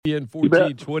ESPN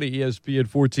 1420,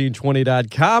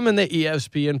 ESPN1420.com, and the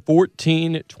ESPN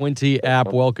 1420 app.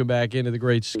 Welcome back into the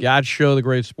Great Scott Show, the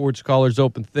Great Sports Callers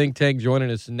Open Think Tank, joining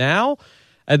us now.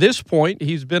 At this point,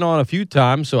 he's been on a few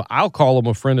times, so I'll call him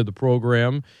a friend of the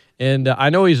program. And I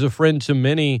know he's a friend to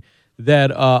many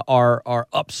that are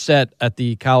upset at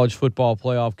the College Football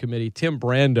Playoff Committee. Tim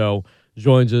Brando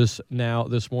joins us now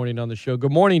this morning on the show.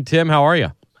 Good morning, Tim. How are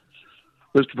you?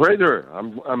 Mr. Prather,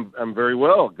 I'm very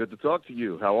well. Good to talk to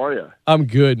you. How are you? I'm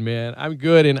good, man. I'm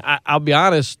good, and I'll be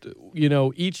honest. You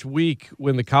know, each week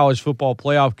when the College Football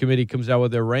Playoff Committee comes out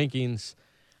with their rankings,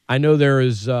 I know there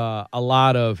is a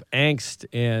lot of angst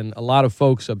and a lot of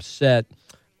folks upset.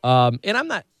 And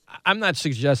I'm not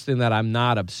suggesting that I'm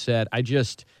not upset. I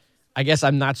guess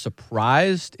I'm not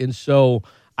surprised, and so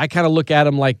I kind of look at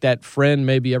him like that friend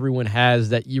maybe everyone has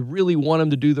that you really want him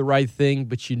to do the right thing,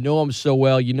 but you know him so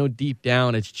well, you know deep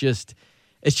down it's just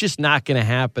not going to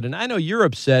happen. And I know you're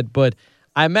upset, but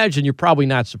I imagine you're probably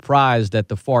not surprised at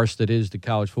the farce that is the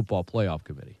College Football Playoff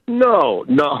Committee. No,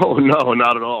 not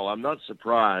at all. I'm not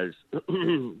surprised,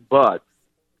 but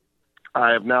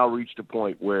I have now reached a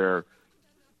point where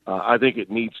I think it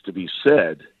needs to be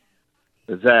said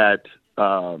that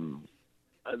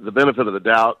the benefit of the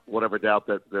doubt, whatever doubt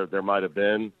that there might have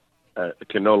been,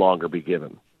 can no longer be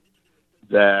given.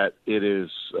 That it is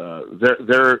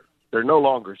they're no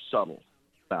longer subtle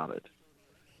about it.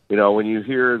 You know, when you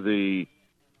hear the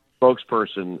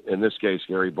spokesperson, in this case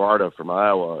Gary Brando from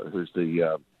Iowa, who's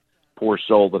the poor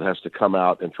soul that has to come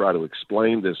out and try to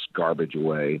explain this garbage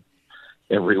away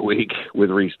every week with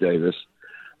Reese Davis,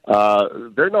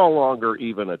 they're no longer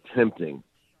even attempting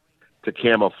to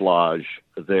camouflage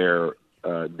their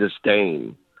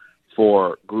disdain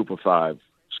for Group of Five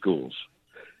schools.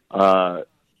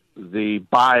 The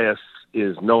bias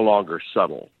is no longer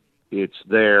subtle. It's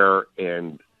there,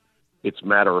 and it's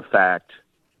matter of fact,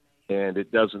 and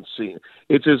it doesn't seem –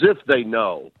 it's as if they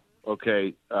know,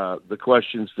 okay, the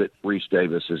questions that Reese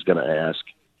Davis is going to ask.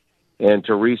 And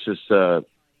to Reese's and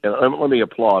let me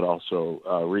applaud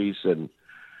also Reese and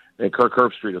Kirk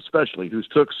Herbstreit especially, he's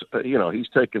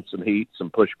taken some heat, some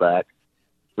pushback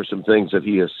for some things that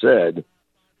he has said.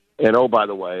 And, oh, by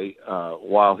the way,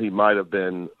 while he might have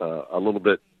been a little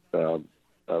bit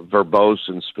verbose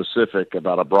and specific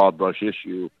about a broad brush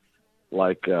issue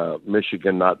like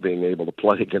Michigan not being able to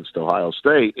play against Ohio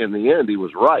State, in the end he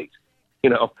was right. You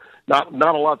know, not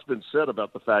a lot's been said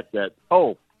about the fact that,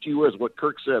 oh, gee whiz, what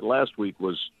Kirk said last week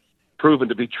was proven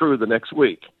to be true the next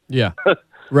week. Yeah,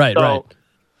 right, so, right.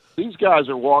 These guys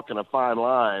are walking a fine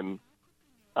line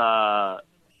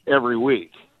every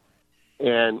week.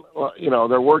 And, you know,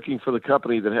 they're working for the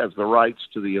company that has the rights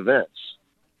to the events.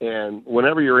 And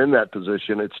whenever you're in that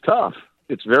position, it's tough.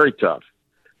 It's very tough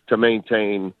to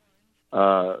maintain,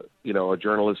 a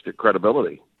journalistic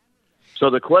credibility.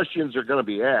 So the questions are going to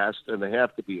be asked, and they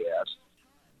have to be asked.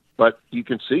 But you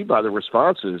can see by the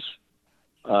responses,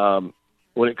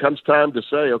 when it comes time to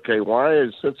say, okay, why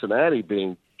is Cincinnati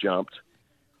being jumped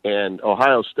and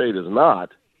Ohio State is not,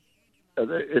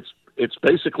 it's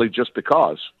basically just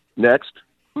because. Next.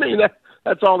 I mean,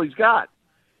 that's all he's got.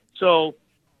 So,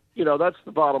 you know, that's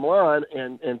the bottom line.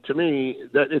 And to me,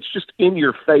 that it's just in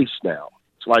your face now.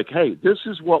 It's like, hey, this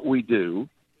is what we do.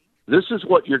 This is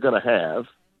what you're going to have.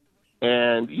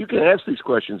 And you can ask these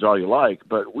questions all you like,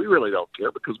 but we really don't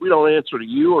care because we don't answer to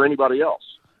you or anybody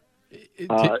else.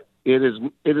 It is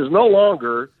no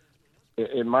longer,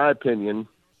 in my opinion,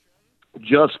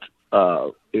 just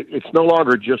it's no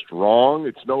longer just wrong.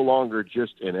 It's no longer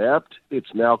just inept.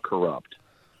 It's now corrupt.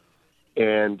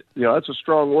 And, you know, that's a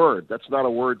strong word. That's not a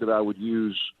word that I would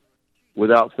use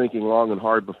without thinking long and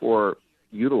hard before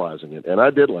utilizing it. And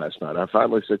I did last night. I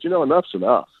finally said, you know, enough's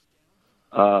enough.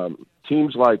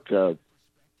 Teams like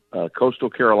Coastal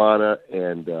Carolina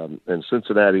and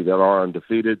Cincinnati that are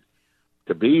undefeated,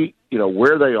 to be, you know,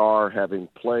 where they are, having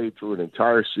played through an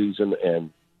entire season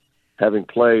and having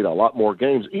played a lot more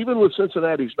games, even with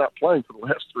Cincinnati's not playing for the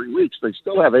last 3 weeks, they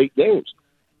still have 8 games.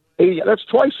 That's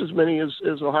twice as many as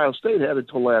Ohio State had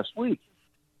until last week.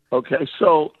 Okay,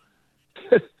 so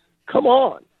come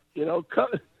on. You know,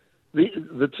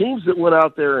 the teams that went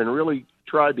out there and really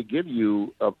tried to give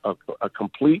you a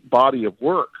complete body of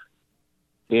work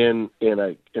in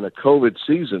a COVID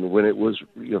season when it was,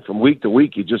 you know, from week to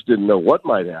week you just didn't know what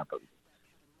might happen.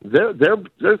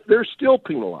 They're still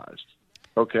penalized.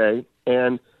 Okay,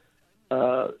 and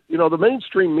you know, the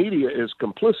mainstream media is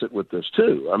complicit with this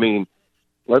too. I mean,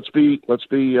 let's be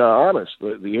honest.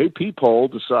 The AP poll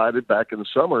decided back in the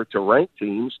summer to rank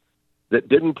teams that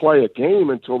didn't play a game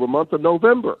until the month of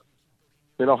November.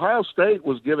 And Ohio State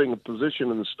was giving a position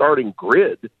in the starting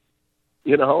grid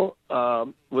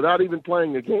without even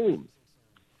playing a game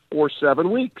for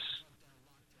 7 weeks.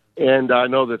 And I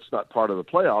know that's not part of the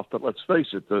playoff, but let's face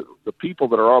it, the people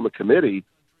that are on the committee,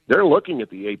 they're looking at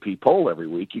the AP poll every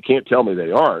week. You can't tell me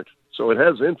they aren't. So it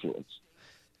has influence.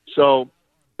 So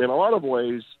in a lot of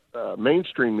ways,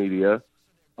 mainstream media,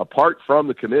 apart from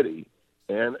the committee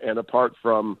and apart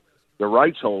from the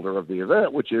rights holder of the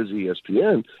event, which is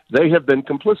ESPN, they have been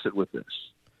complicit with this.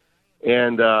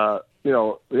 And,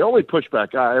 the only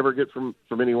pushback I ever get from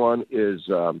anyone is,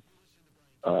 Tim,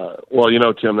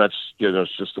 that's,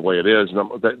 it's just the way it is. And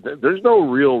there's no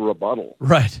real rebuttal.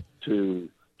 Right. If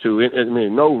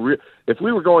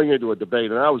we were going into a debate,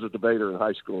 and I was a debater in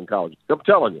high school and college, I'm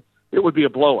telling you, it would be a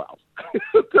blowout.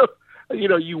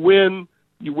 You win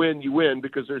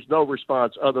because there's no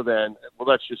response other than, well,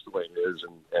 that's just the way it is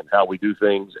and how we do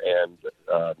things. And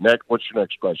what's your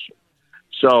next question?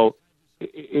 So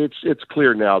it's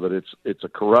clear now that it's a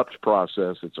corrupt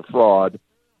process. It's a fraud.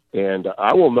 And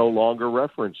I will no longer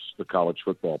reference the college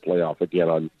football playoff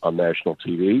again on national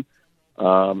TV.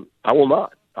 I will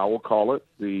not. I will call it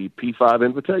the P5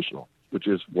 Invitational, which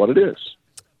is what it is.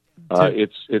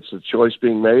 It's a choice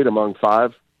being made among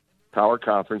 5 power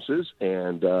conferences,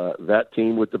 and that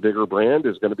team with the bigger brand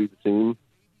is going to be the team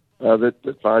that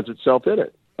finds itself in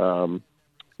it.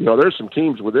 There's some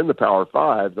teams within the Power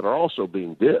 5 that are also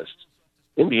being dissed.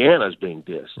 Indiana's being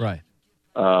dissed. Right.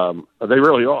 They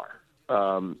really are.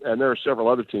 And there are several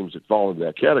other teams that fall into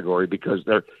that category because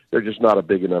they're just not a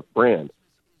big enough brand.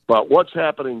 But what's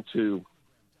happening to,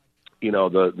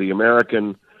 the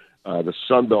American, the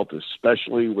Sun Belt,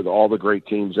 especially with all the great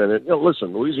teams in it?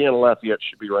 Listen, Louisiana Lafayette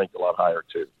should be ranked a lot higher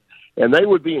too, and they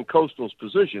would be in Coastal's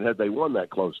position had they won that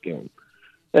close game.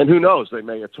 And who knows? They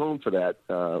may atone for that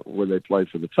when they play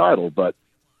for the title. But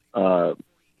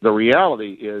the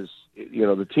reality is,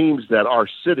 the teams that are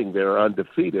sitting there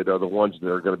undefeated are the ones that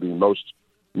are going to be most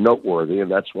noteworthy, and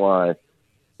that's why,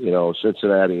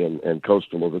 Cincinnati and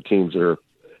Coastal are the teams that are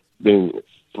being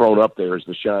thrown up there as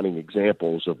the shining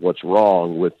examples of what's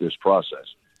wrong with this process.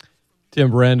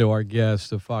 Tim Brando, our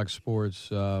guest of Fox Sports,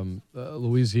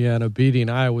 Louisiana beating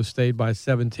Iowa State by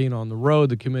 17 on the road.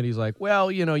 The committee's like, well,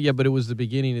 but it was the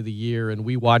beginning of the year, and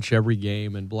we watch every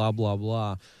game, and blah, blah,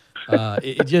 blah.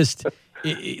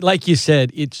 Like you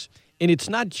said, it's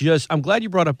not just – I'm glad you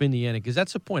brought up Indiana because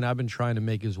that's a point I've been trying to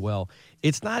make as well.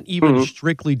 It's not even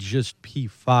strictly just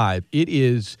P5. It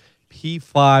is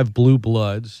P5 Blue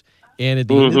Bloods, and at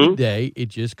the end of the day, it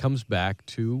just comes back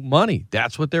to money.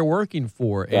 That's what they're working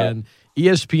for. Yeah. And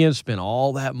ESPN spent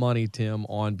all that money, Tim,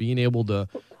 on being able to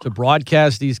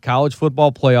broadcast these college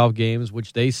football playoff games,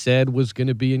 which they said was going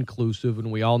to be inclusive,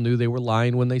 and we all knew they were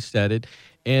lying when they said it.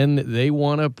 And they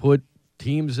want to put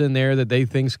teams in there that they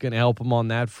think's going to help them on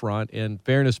that front. And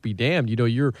fairness be damned,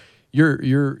 you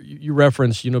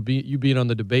referenced, you being on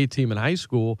the debate team in high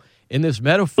school. In this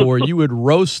metaphor, you would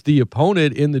roast the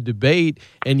opponent in the debate,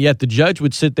 and yet the judge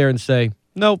would sit there and say,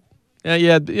 nope.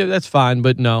 Yeah, that's fine,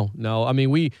 but no. I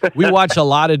mean, we watch a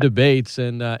lot of debates,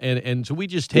 and so we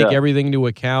just take everything into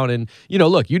account. And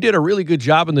look, you did a really good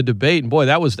job in the debate, and boy,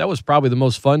 that was probably the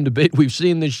most fun debate we've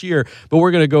seen this year. But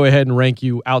we're going to go ahead and rank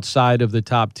you outside of the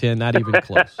top 10, not even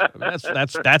close. I mean,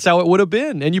 that's how it would have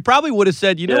been, and you probably would have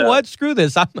said, you know what, screw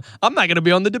this, I'm not going to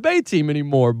be on the debate team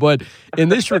anymore. But in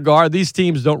this regard, these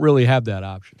teams don't really have that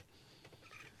option.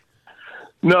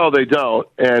 No, they don't,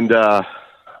 and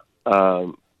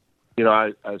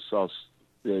I saw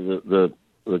the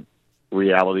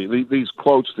reality. These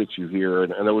quotes that you hear,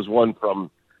 and there was one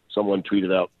from someone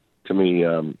tweeted out to me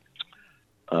on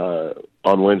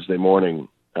Wednesday morning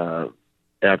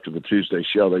after the Tuesday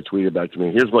show. They tweeted back to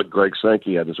me, here's what Greg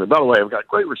Sankey had to say. By the way, I've got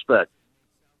great respect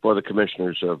for the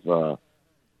commissioners of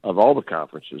all the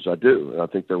conferences. I do, and I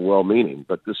think they're well-meaning,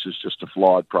 but this is just a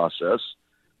flawed process,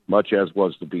 much as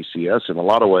was the BCS. In a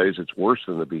lot of ways, it's worse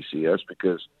than the BCS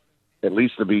because at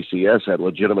least the BCS had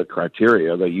legitimate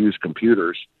criteria. They used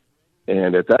computers.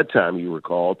 And at that time, you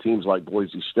recall, teams like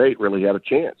Boise State really had a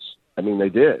chance. I mean, they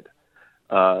did.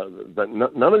 But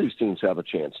none of these teams have a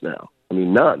chance now. I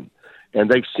mean, none. And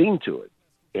they've seen to it.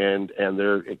 And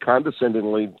they're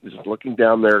condescendingly just looking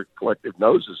down their collective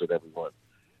noses at everyone.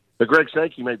 But Greg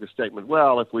Sankey made the statement,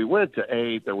 well, if we went to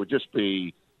 8, there would just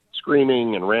be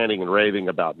screaming and ranting and raving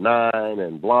about 9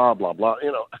 and blah, blah, blah.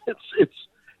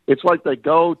 It's like they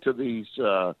go to these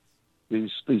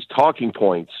talking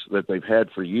points that they've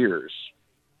had for years,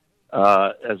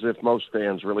 as if most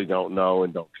fans really don't know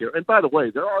and don't care. And by the way,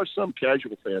 there are some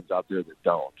casual fans out there that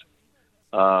don't,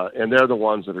 and they're the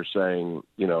ones that are saying,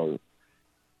 you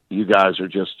guys are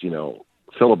just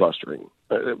filibustering.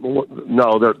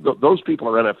 No, those people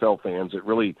are NFL fans that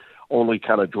really only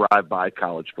kind of drive by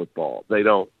college football. They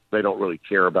don't really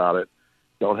care about it,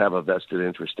 don't have a vested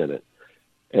interest in it.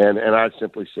 And I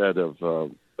simply said of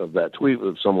that tweet,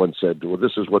 someone said, well,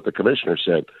 this is what the commissioner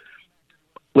said.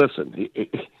 Listen,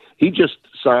 he just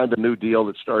signed a new deal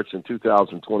that starts in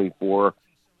 2024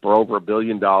 for over $1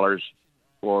 billion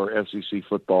for SEC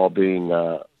football being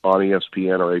on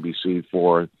ESPN or ABC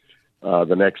for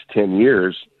the next 10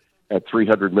 years at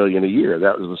 $300 million a year.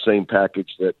 That was the same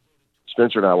package that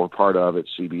Spencer and I were part of at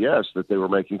CBS that they were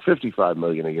making $55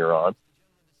 million a year on,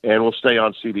 and will stay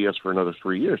on CBS for another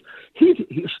 3 years. He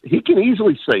can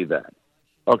easily say that.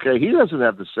 Okay, he doesn't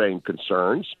have the same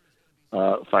concerns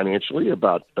financially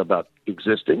about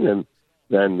existing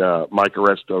than Mike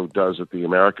Arresto does at the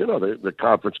American, or the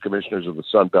conference commissioners of the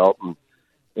Sun Belt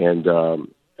and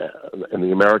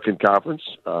the American Conference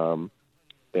and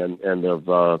of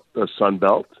the Sun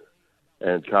Belt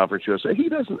and Conference USA. He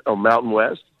doesn't, or Mountain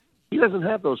West. He doesn't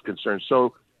have those concerns.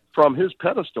 So from his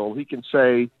pedestal, he can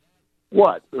say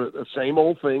what? The same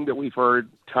old thing that we've heard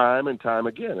time and time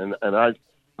again. And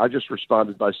I just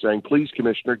responded by saying, please,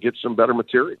 Commissioner, get some better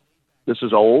material. This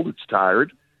is old. It's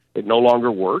tired. It no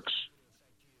longer works.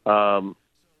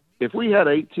 If we had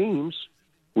 8 teams,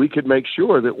 we could make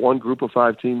sure that one group of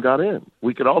 5 team got in.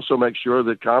 We could also make sure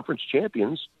that conference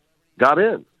champions got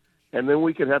in. And then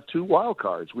we could have 2 wild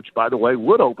cards, which, by the way,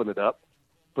 would open it up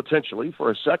potentially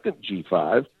for a second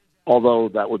G5, although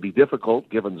that would be difficult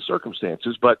given the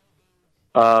circumstances. But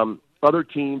other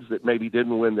teams that maybe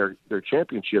didn't win their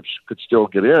championships could still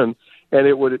get in, and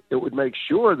it would make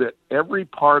sure that every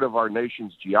part of our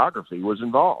nation's geography was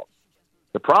involved.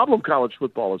 The problem college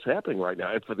football is happening right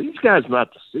now, and for these guys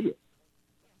not to see it,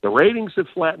 the ratings have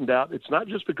flattened out. It's not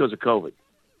just because of COVID.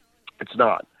 It's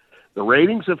not. The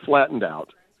ratings have flattened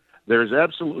out. There's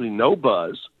absolutely no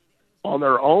buzz on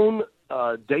their own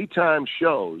daytime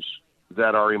shows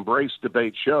that are embrace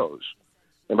debate shows.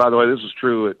 And by the way, this is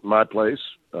true at my place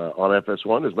on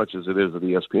FS1 as much as it is at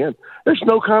ESPN. There's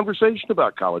no conversation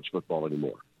about college football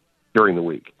anymore during the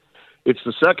week. It's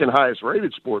the second highest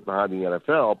rated sport behind the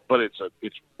NFL, but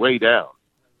it's way down.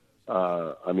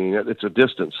 It's a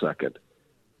distant second.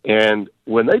 And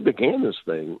when they began this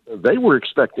thing, they were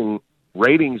expecting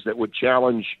ratings that would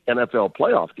challenge NFL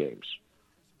playoff games.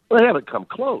 They haven't come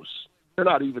close. They're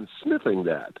not even sniffing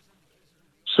that.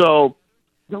 So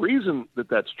the reason that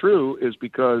that's true is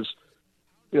because,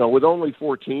 with only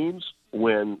 4 teams,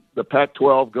 when the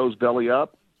Pac-12 goes belly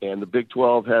up and the Big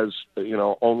 12 has,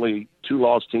 only 2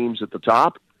 lost teams at the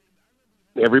top,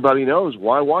 everybody knows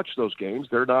why watch those games.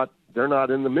 They're not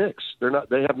in the mix.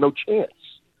 They have no chance.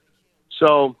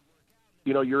 So,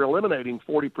 you're eliminating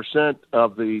 40%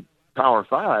 of the Power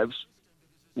Fives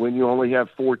when you only have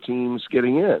 4 teams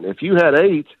getting in. If you had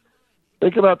 8,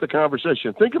 think about the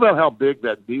conversation. Think about how big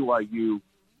that BYU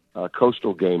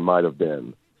Coastal game might have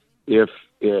been if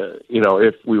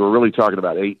we were really talking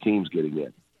about 8 teams getting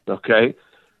in. Okay,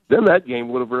 then that game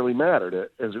would have really mattered.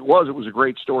 As it was a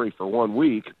great story for 1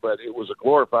 week, but it was a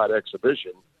glorified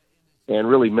exhibition and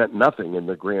really meant nothing in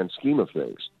the grand scheme of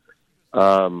things.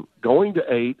 Going to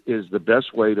 8 is the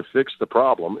best way to fix the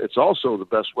problem. It's also the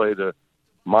best way to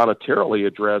monetarily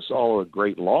address all the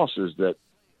great losses that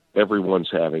everyone's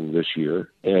having this year.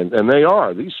 And they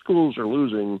are. These schools are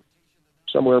losing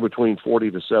somewhere between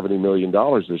 $40 to $70 million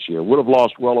this year. Would have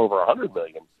lost well over $100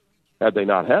 million had they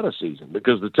not had a season,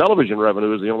 because the television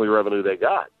revenue is the only revenue they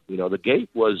got. The gate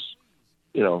was,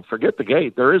 forget the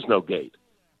gate. There is no gate.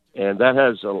 And that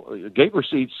has gate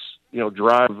receipts,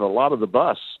 drive a lot of the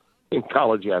bus in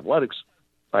college athletics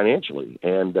financially.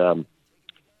 And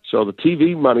so the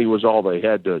TV money was all they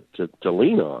had to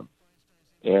lean on.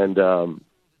 And,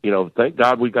 thank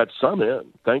God we got some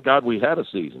in. Thank God we had a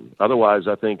season. Otherwise,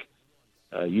 I think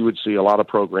you would see a lot of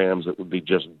programs that would be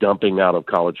just dumping out of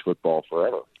college football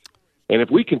forever. And if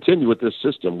we continue with this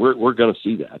system, we're going to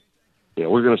see that.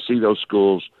 We're going to see those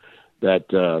schools that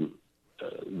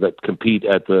compete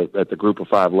at the Group of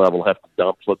 5 level have to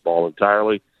dump football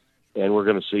entirely. And we're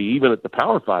going to see, even at the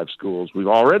Power 5 schools, we've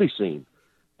already seen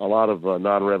a lot of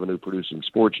non-revenue producing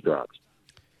sports drops.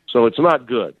 So it's not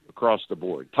good across the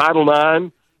board. Title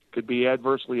IX could be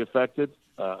adversely affected.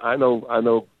 I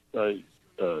know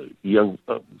young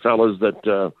fellas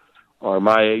that are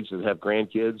my age that have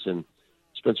grandkids, and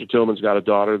Spencer Tillman's got a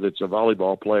daughter that's a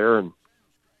volleyball player, and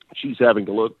she's having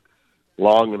to look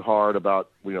long and hard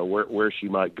about where she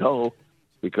might go,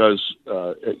 because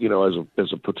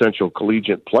as a potential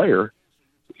collegiate player,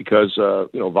 because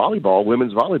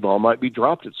women's volleyball might be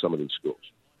dropped at some of these schools.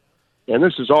 And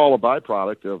this is all a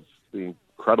byproduct of the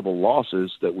incredible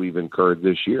losses that we've incurred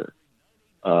this year.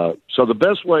 So the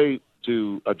best way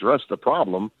to address the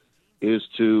problem is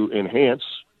to enhance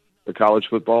the college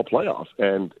football playoff.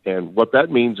 And what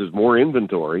that means is more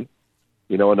inventory,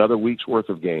 another week's worth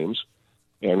of games.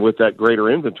 And with that greater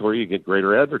inventory, you get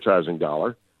greater advertising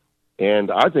dollar.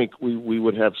 And I think we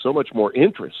would have so much more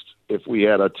interest if we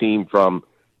had a team from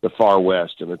the far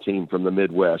west and a team from the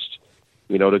Midwest,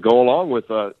 to go along with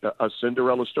a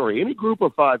Cinderella story. Any group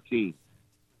of 5 teams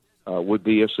would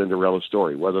be a Cinderella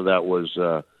story, whether that was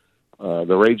the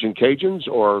Raging Cajuns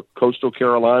or Coastal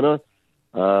Carolina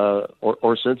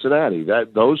or Cincinnati.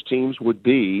 Those teams would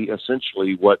be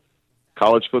essentially what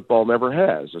college football never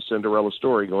has, a Cinderella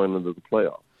story going into the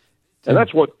playoff. And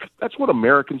that's what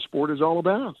American sport is all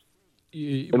about.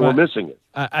 We're missing it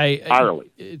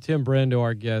entirely. Tim Brando,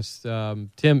 our guest.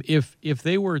 Tim, if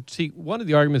they were one of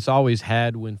the arguments I always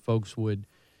had when folks would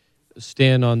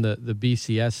stand on the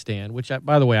BCS stand, which,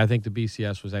 by the way, I think the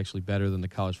BCS was actually better than the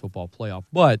college football playoff.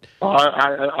 But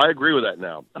I agree with that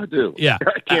now. I do. Yeah,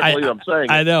 I can't believe I'm saying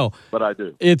it. I know, but I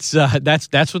do. It's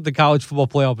that's what the college football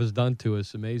playoff has done to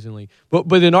us, amazingly.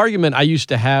 But an argument I used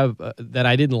to have that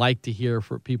I didn't like to hear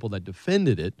for people that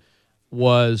defended it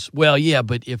was, well, yeah,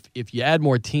 but if you add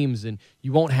more teams, then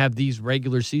you won't have these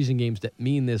regular season games that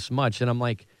mean this much. And I'm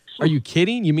like, are you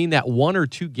kidding? You mean that 1 or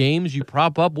 2 games you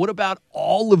prop up? What about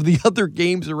all of the other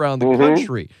games around the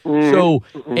country? So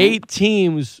 8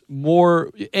 teams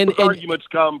more. And those arguments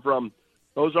come from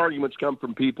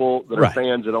people that are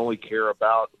fans that only care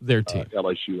about their team,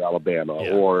 LSU, Alabama,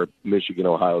 or Michigan,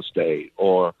 Ohio State.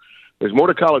 Or there's more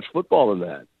to college football than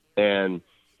that. And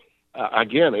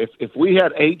again, if we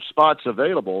had 8 spots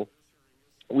available,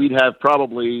 we'd have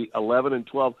probably 11 and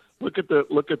 12. Look at the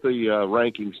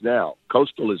rankings now.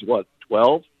 Coastal is what,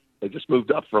 12? They just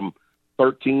moved up from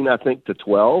 13, I think, to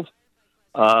 12.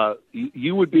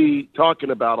 You would be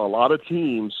talking about a lot of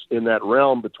teams in that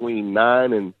realm between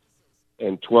 9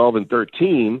 and 12 and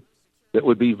 13 that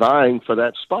would be vying for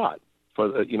that spot, for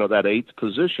that 8th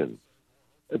position.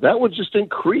 That would just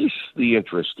increase the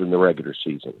interest in the regular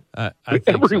season I think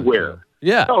everywhere. So,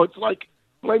 yeah. No, it's like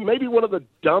maybe one of the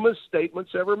dumbest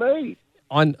statements ever made.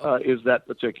 Is that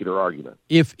particular argument.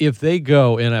 If they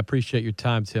go, and I appreciate your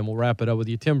time, Tim, we'll wrap it up with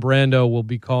you. Tim Brando will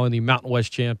be calling the Mountain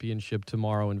West Championship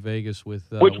tomorrow in Vegas with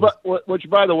which,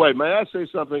 by the way, may I say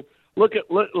something? Look,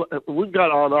 we've got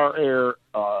on our air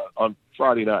on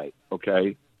Friday night,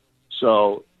 okay?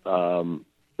 So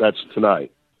that's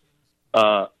tonight.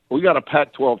 We got a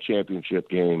Pac-12 championship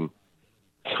game.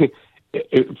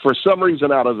 For some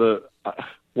reason, out of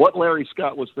what Larry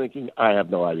Scott was thinking, I have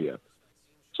no idea.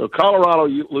 So Colorado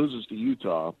loses to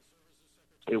Utah.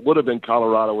 It would have been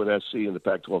Colorado with SC in the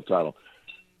Pac-12 title.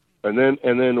 And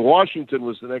then Washington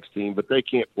was the next team, but they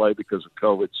can't play because of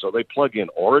COVID. So they plug in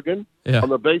Oregon on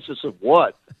the basis of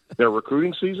what? Their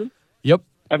recruiting season? Yep.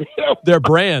 I mean, their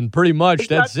brand, pretty much.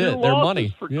 That's it. Their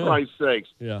money. For Christ's sakes.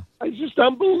 Yeah. It's just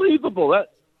unbelievable.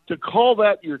 To call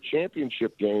that your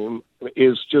championship game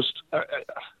is just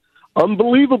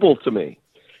unbelievable to me.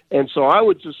 And so I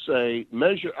would just say,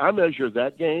 I measure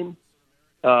that game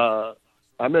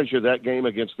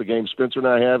against the game Spencer and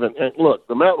I have. And look,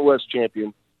 the Mountain West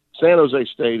champion, San Jose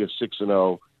State, is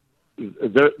 6-0.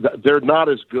 They're not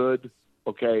as good,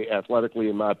 athletically,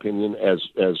 in my opinion, as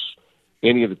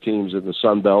any of the teams in the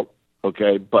Sun Belt,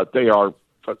 but they are,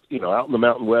 out in the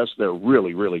Mountain West, they're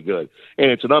really, really good. And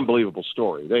it's an unbelievable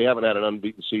story. They haven't had an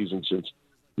unbeaten season since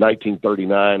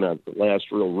 1939. The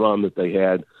last real run that they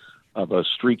had of a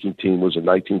streaking team was in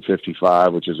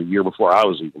 1955, which is a year before I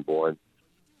was even born.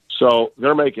 So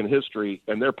they're making history,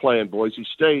 and they're playing Boise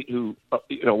State, who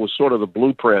was sort of the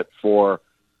blueprint for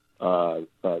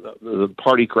the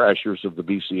party crashers of the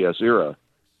BCS era,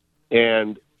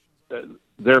 and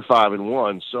they're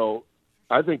 5-1. So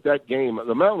I think that game,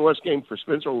 the Mountain West game for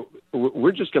Spencer,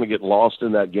 we're just going to get lost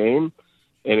in that game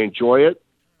and enjoy it.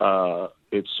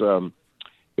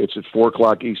 It's at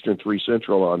 4:00 Eastern, 3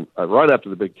 Central on right after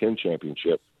the Big Ten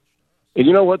championship. And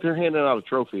you know what? They're handing out a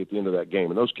trophy at the end of that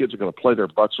game, and those kids are going to play their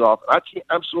butts off.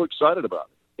 I'm so excited about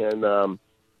it. And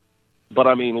but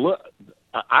I mean, look,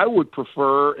 I would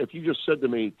prefer if you just said to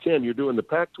me, Tim, you're doing the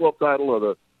Pac-12 title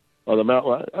or the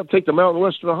Mountain. I'd take the Mountain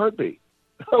West in a heartbeat.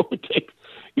 I would take,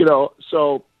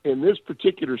 So in this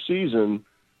particular season,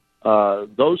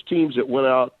 those teams that went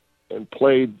out and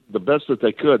played the best that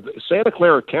they could. Santa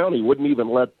Clara County wouldn't even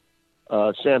let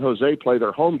San Jose play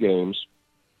their home games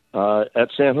at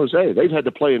San Jose. They've had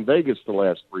to play in Vegas the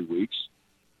last 3 weeks,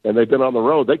 and they've been on the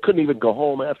road. They couldn't even go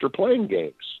home after playing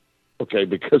games,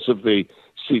 because of the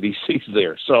CDCs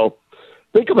there. So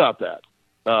think about that.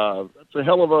 It's a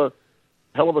hell of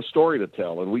hell of a story to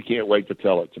tell, and we can't wait to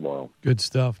tell it tomorrow. Good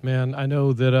stuff, man. I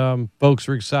know that folks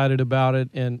are excited about it.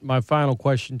 And my final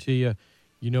question to you,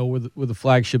 we're the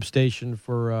flagship station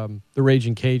for the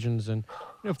Raging Cajuns. And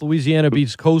if Louisiana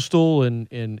beats Coastal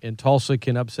and Tulsa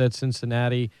can upset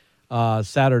Cincinnati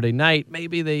Saturday night,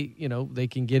 maybe they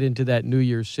can get into that New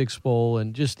Year's Six Bowl.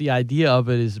 And just the idea of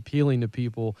it is appealing to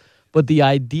people. But the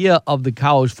idea of the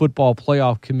College Football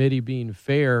Playoff Committee being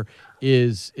fair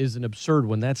is an absurd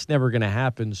one. That's never going to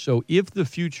happen. So if the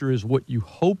future is what you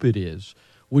hope it is,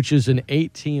 which is an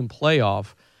 8-team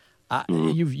playoff,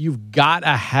 you've got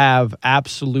to have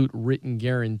absolute written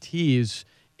guarantees.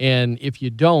 And if you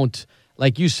don't,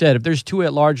 like you said, if there's 2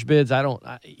 at-large bids,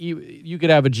 you could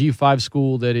have a G5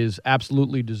 school that is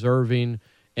absolutely deserving,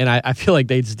 and I feel like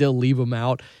they'd still leave them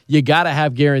out. You got to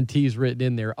have guarantees written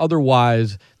in there.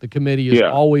 Otherwise, the committee is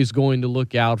always going to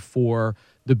look out for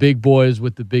the big boys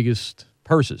with the biggest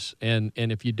purses. And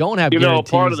if you don't have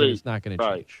guarantees, then it's not going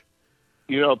to change.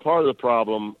 Part of the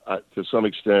problem, to some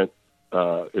extent,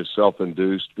 is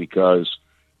self-induced because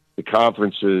the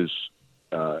conferences,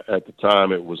 at the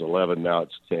time it was 11, now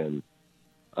it's 10.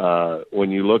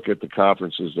 When you look at the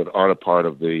conferences that aren't a part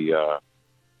of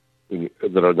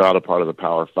that are not a part of the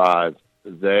Power Five,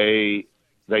 they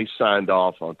signed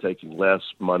off on taking less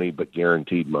money but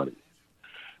guaranteed money,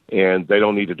 and they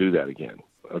don't need to do that again.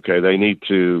 Okay, they need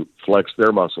to flex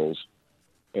their muscles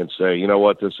and say, you know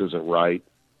what, this isn't right,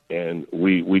 and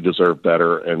we deserve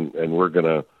better, and we're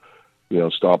gonna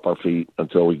stomp our feet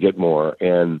until we get more.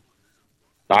 And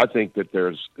I think that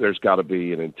there's got to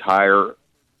be an entire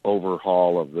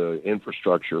overhaul of the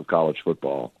infrastructure of college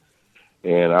football.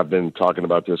 And I've been talking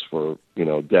about this for,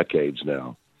 decades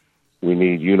now. We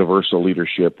need universal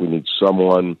leadership. We need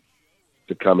someone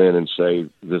to come in and say,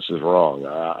 this is wrong.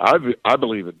 I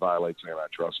believe it violates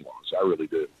antitrust laws. I really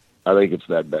do. I think it's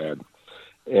that bad.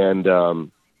 And,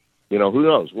 who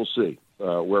knows? We'll see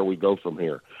where we go from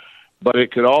here. But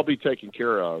it could all be taken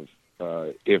care of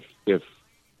if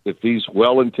these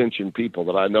well-intentioned people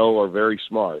that I know are very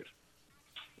smart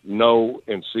know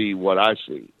and see what I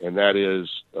see, and that is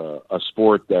a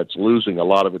sport that's losing a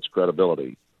lot of its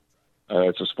credibility.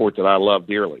 It's a sport that I love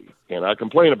dearly, and I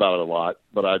complain about it a lot,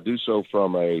 but I do so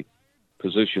from a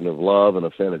position of love and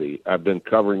affinity. I've been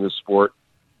covering this sport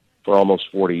for almost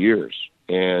 40 years,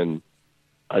 and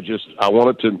I don't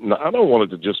want it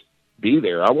to just be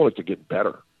there. I want it to get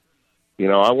better.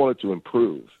 I want it to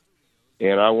improve,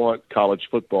 and I want college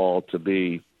football to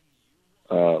be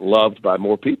loved by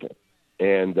more people.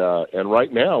 And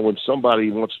right now, when somebody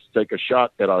wants to take a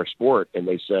shot at our sport and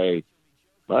they say,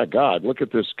 my God, look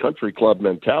at this country club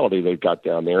mentality they've got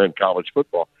down there in college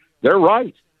football, they're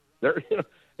right. And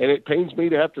it pains me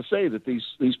to have to say that these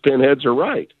pinheads are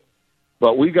right.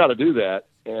 But we've got to do that.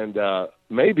 And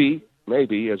maybe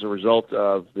as a result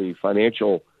of the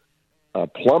financial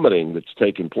plummeting that's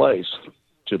taken place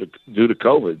due to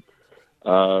COVID,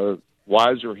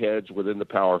 wiser heads within the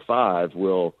Power Five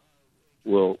will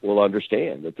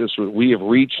understand that we have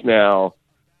reached now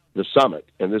the summit,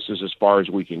 and this is as far as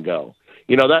we can go.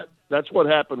 That's what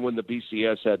happened when the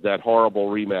BCS had that horrible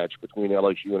rematch between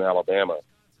LSU and Alabama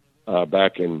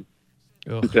back in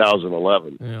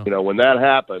 2011. Yeah. When that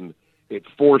happened, it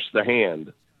forced the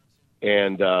hand,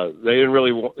 and they didn't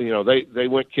really, they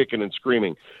went kicking and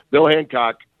screaming. Bill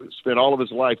Hancock spent all of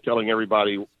his life telling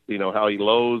everybody, how he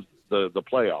loathed the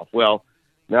playoff. Well,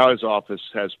 now his office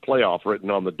has playoff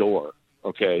written on the door.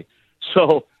 Okay,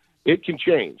 so it can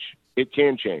change. It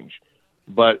can change.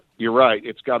 But you're right.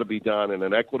 It's got to be done in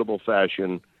an equitable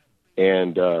fashion.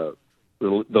 And the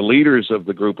leaders of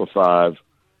the group of five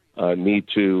need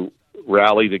to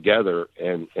rally together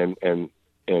and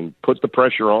put the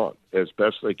pressure on as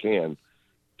best they can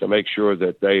to make sure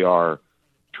that they are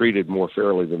treated more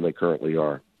fairly than they currently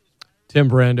are. Tim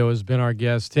Brando has been our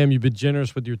guest. Tim, you've been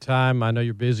generous with your time. I know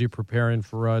you're busy preparing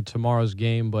for tomorrow's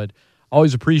game, but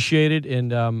always appreciate it, and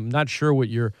not sure what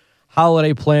your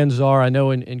holiday plans are. I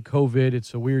know in COVID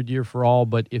it's a weird year for all,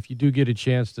 but if you do get a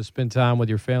chance to spend time with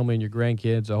your family and your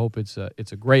grandkids, I hope it's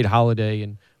a great holiday,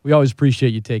 and we always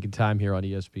appreciate you taking time here on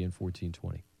ESPN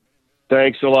 1420.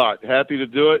 Thanks a lot. Happy to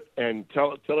do it, and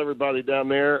tell everybody down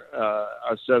there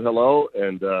I said hello,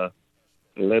 and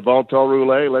le bon temps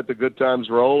roulé, let the good times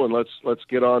roll, and let's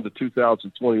get on to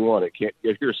 2021. It can't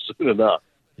get here soon enough.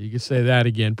 You can say that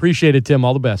again. Appreciate it, Tim.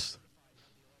 All the best.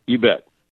 You bet.